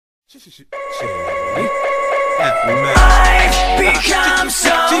I've become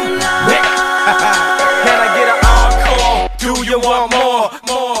so numb. Can I get an encore? Do you want more?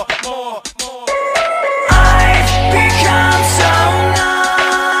 I've become so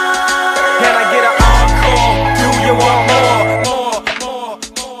numb. Can I get an encore? Do you want more?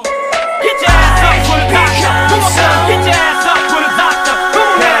 Get your ass up for the doctor. Come on, get your ass up for the doctor. Come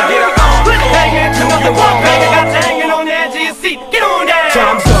on now, get an encore. Hanging to the one banger, got you hanging on the edge of your seat. Get on down.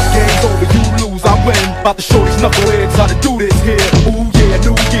 Time's up, game's over, you lose, I win. About to show these knuckleheads how to do this here. Ooh yeah,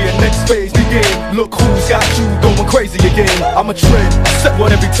 new year, next phase begin. Look who's got you going crazy again. I'm a trend, I set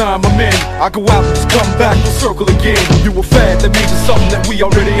one every time I'm in. I go out and just come back, we'll circle again. You a fad, that means it's something that we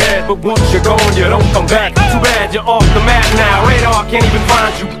already had. But once you're gone, you don't come back. Too bad you're off the map now. Radar can't even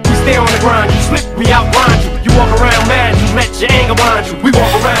find you. We stay on the grind, you slip, we outgrind you. You walk around mad, you let your anger blind you. We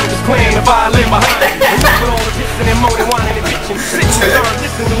walk around just playing the violin behind it. And with all the pissing and moaning, whining and bitching.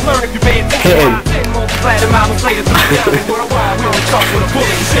 Listen and learn if you pay attention. 10 more platinum albums later, 3 down and go to wild. We on the charts with a bullet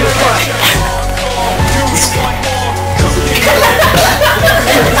and shit right.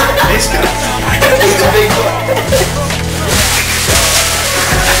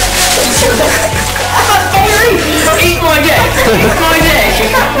 Eat my dick. Eat my dick.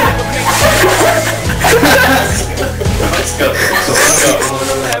 Let's go.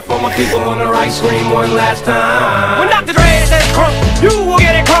 For my people on the right, scream one last time. When Dr. Dre says crump, you will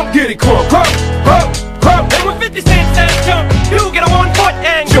get it crump. Get it crump, crump, crump, crump. And when 50 Cent says jump, you get a 1 foot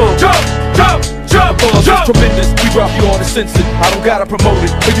and Jump, jump, jump, jump, Buzz is jump. tremendous, we drop you on the census. I don't gotta promote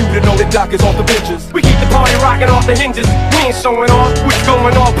it, for you to know that Doc is on the benches. We keep the party rocking off the hinges. We ain't showing off, we're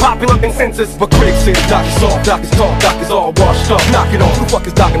going all popular consensus. But critics say the Doc is soft, Doc is tall, Doc is all washed up. Knock it off, who the fuck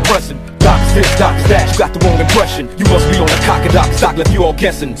is Doc impressing? Doc is this, Doc is that, you got the wrong impression. You must be on the cock of Doc's Doc, left you all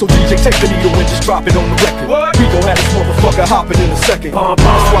guessing. So DJ, take the needle and just drop it on the record. What? We gon' have this motherfucker hopping in a second.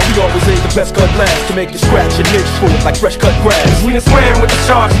 That's why we always aim the best cut last, to make you scratch and itch for it like fresh cut grass. We done swam with the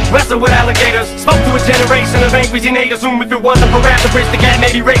sharks, wrestled with alligators. Spoke to a generation of angry teenagers whom if it wasn't for rap to bridge the gap,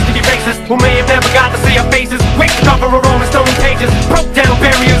 maybe race to be racist. Who may have never got to see our faces, wait to cover our Rolling Stone pages. Broke down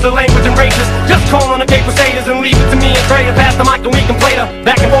barriers of language and races. Just call on the gay crusaders and leave it to me and Trey to pass the mic and we can play the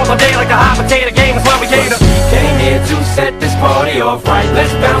back and forth all day like a hot potato game is why we cater. We came here to set this party off right,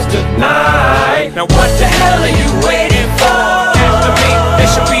 let's bounce tonight. Now what the hell are you waiting for? After me, there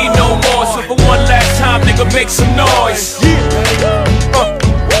should be no more. So for one last time, nigga, make some noise.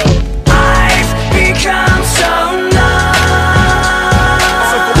 I've become so numb.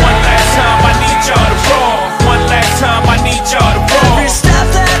 So for one last time, I need y'all to roll. One last time, I need y'all to roll. Every step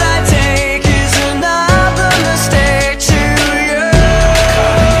that I take is another mistake to you.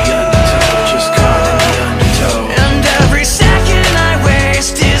 And every second I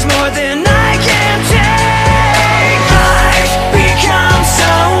waste is more than I can take. I've become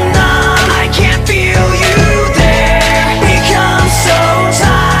so numb, I can't feel you there. Become so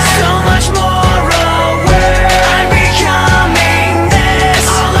tired, so much more aware. I'm becoming this.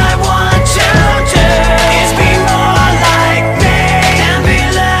 All I want to do is be more like me and be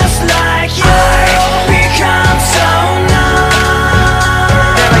less like you. I've become so numb.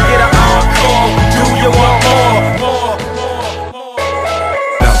 Can I get an encore? Do you want more?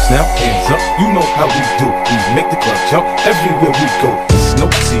 Bounce now, hands up, you know how we do. We make the club jump everywhere we go. It's no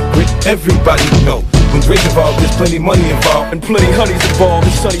secret, everybody know. When Drake's involved, there's plenty money involved and plenty honeys involved.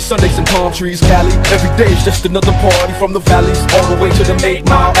 It's sunny Sundays and palm trees, Cali. Every day is just another party from the valleys all the way to the 8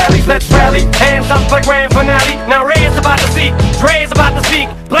 Mile alleys. Let's rally, hands up for grand finale. Now Ray's about to see, Dre's about to speak,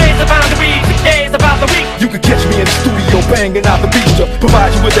 Blaze about to be, today's about the week. You can catch me in the studio banging out the beach to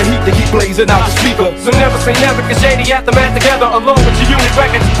provide you with the heat to keep blazing out the speaker. So never say never, cause Shady Aftermath together along with your unit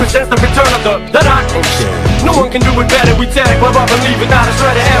records presents the return of the Doc. No one can do it better, we tear the club up and leave it not a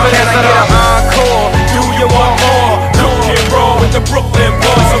shred of evidence. Can I get an encore? Do you want more? Look and roll with the Brooklyn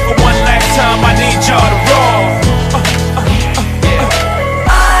boys. So for one last time, I need y'all to roll.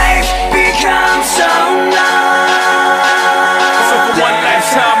 I've become so numb. So for one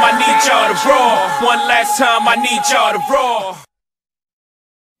last time, I need y'all to roll. One last time, I need y'all to roll.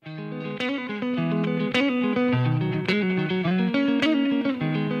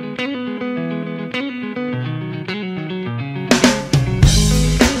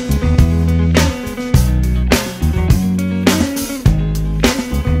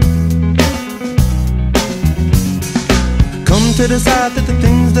 To decide that the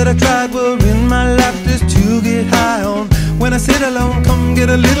things that I tried were in my life just to get high on. When I sit alone, come get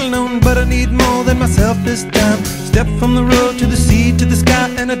a little known, but I need more than myself this time. Step from the road to the sea to the sky,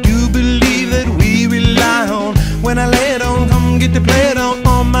 and I do believe that we rely on. When I lay it on, come get to play it on,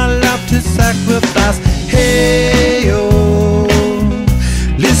 all my life to sacrifice. Hey, oh,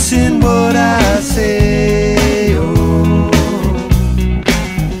 listen what I say. Oh,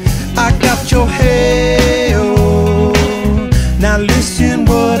 I got your hey, oh, now listen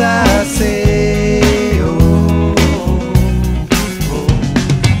what I say. Oh,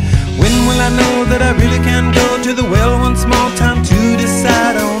 when will I know that I really can go to the well one small time to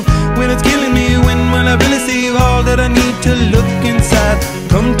decide on when it's killing me? When will I really see all that I need to look inside?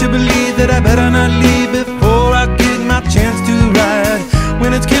 Come to believe that I better not leave before I get my chance to ride.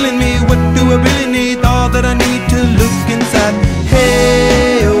 When it's killing me, what do I really need? All that I need to look inside.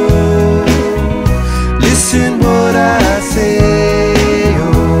 Hey, oh, listen what I say.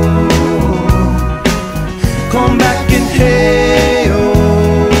 Oh, come back and hey,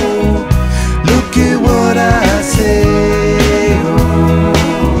 oh, look at what I say. Oh,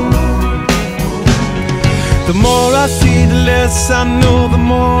 the more I see, the less I know, the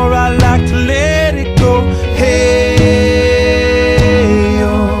more I like to let it go. Hey,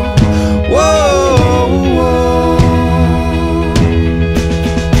 oh, whoa, whoa.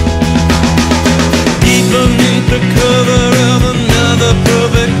 Deep beneath the cover of another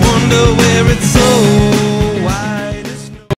perfect wonder, where it's so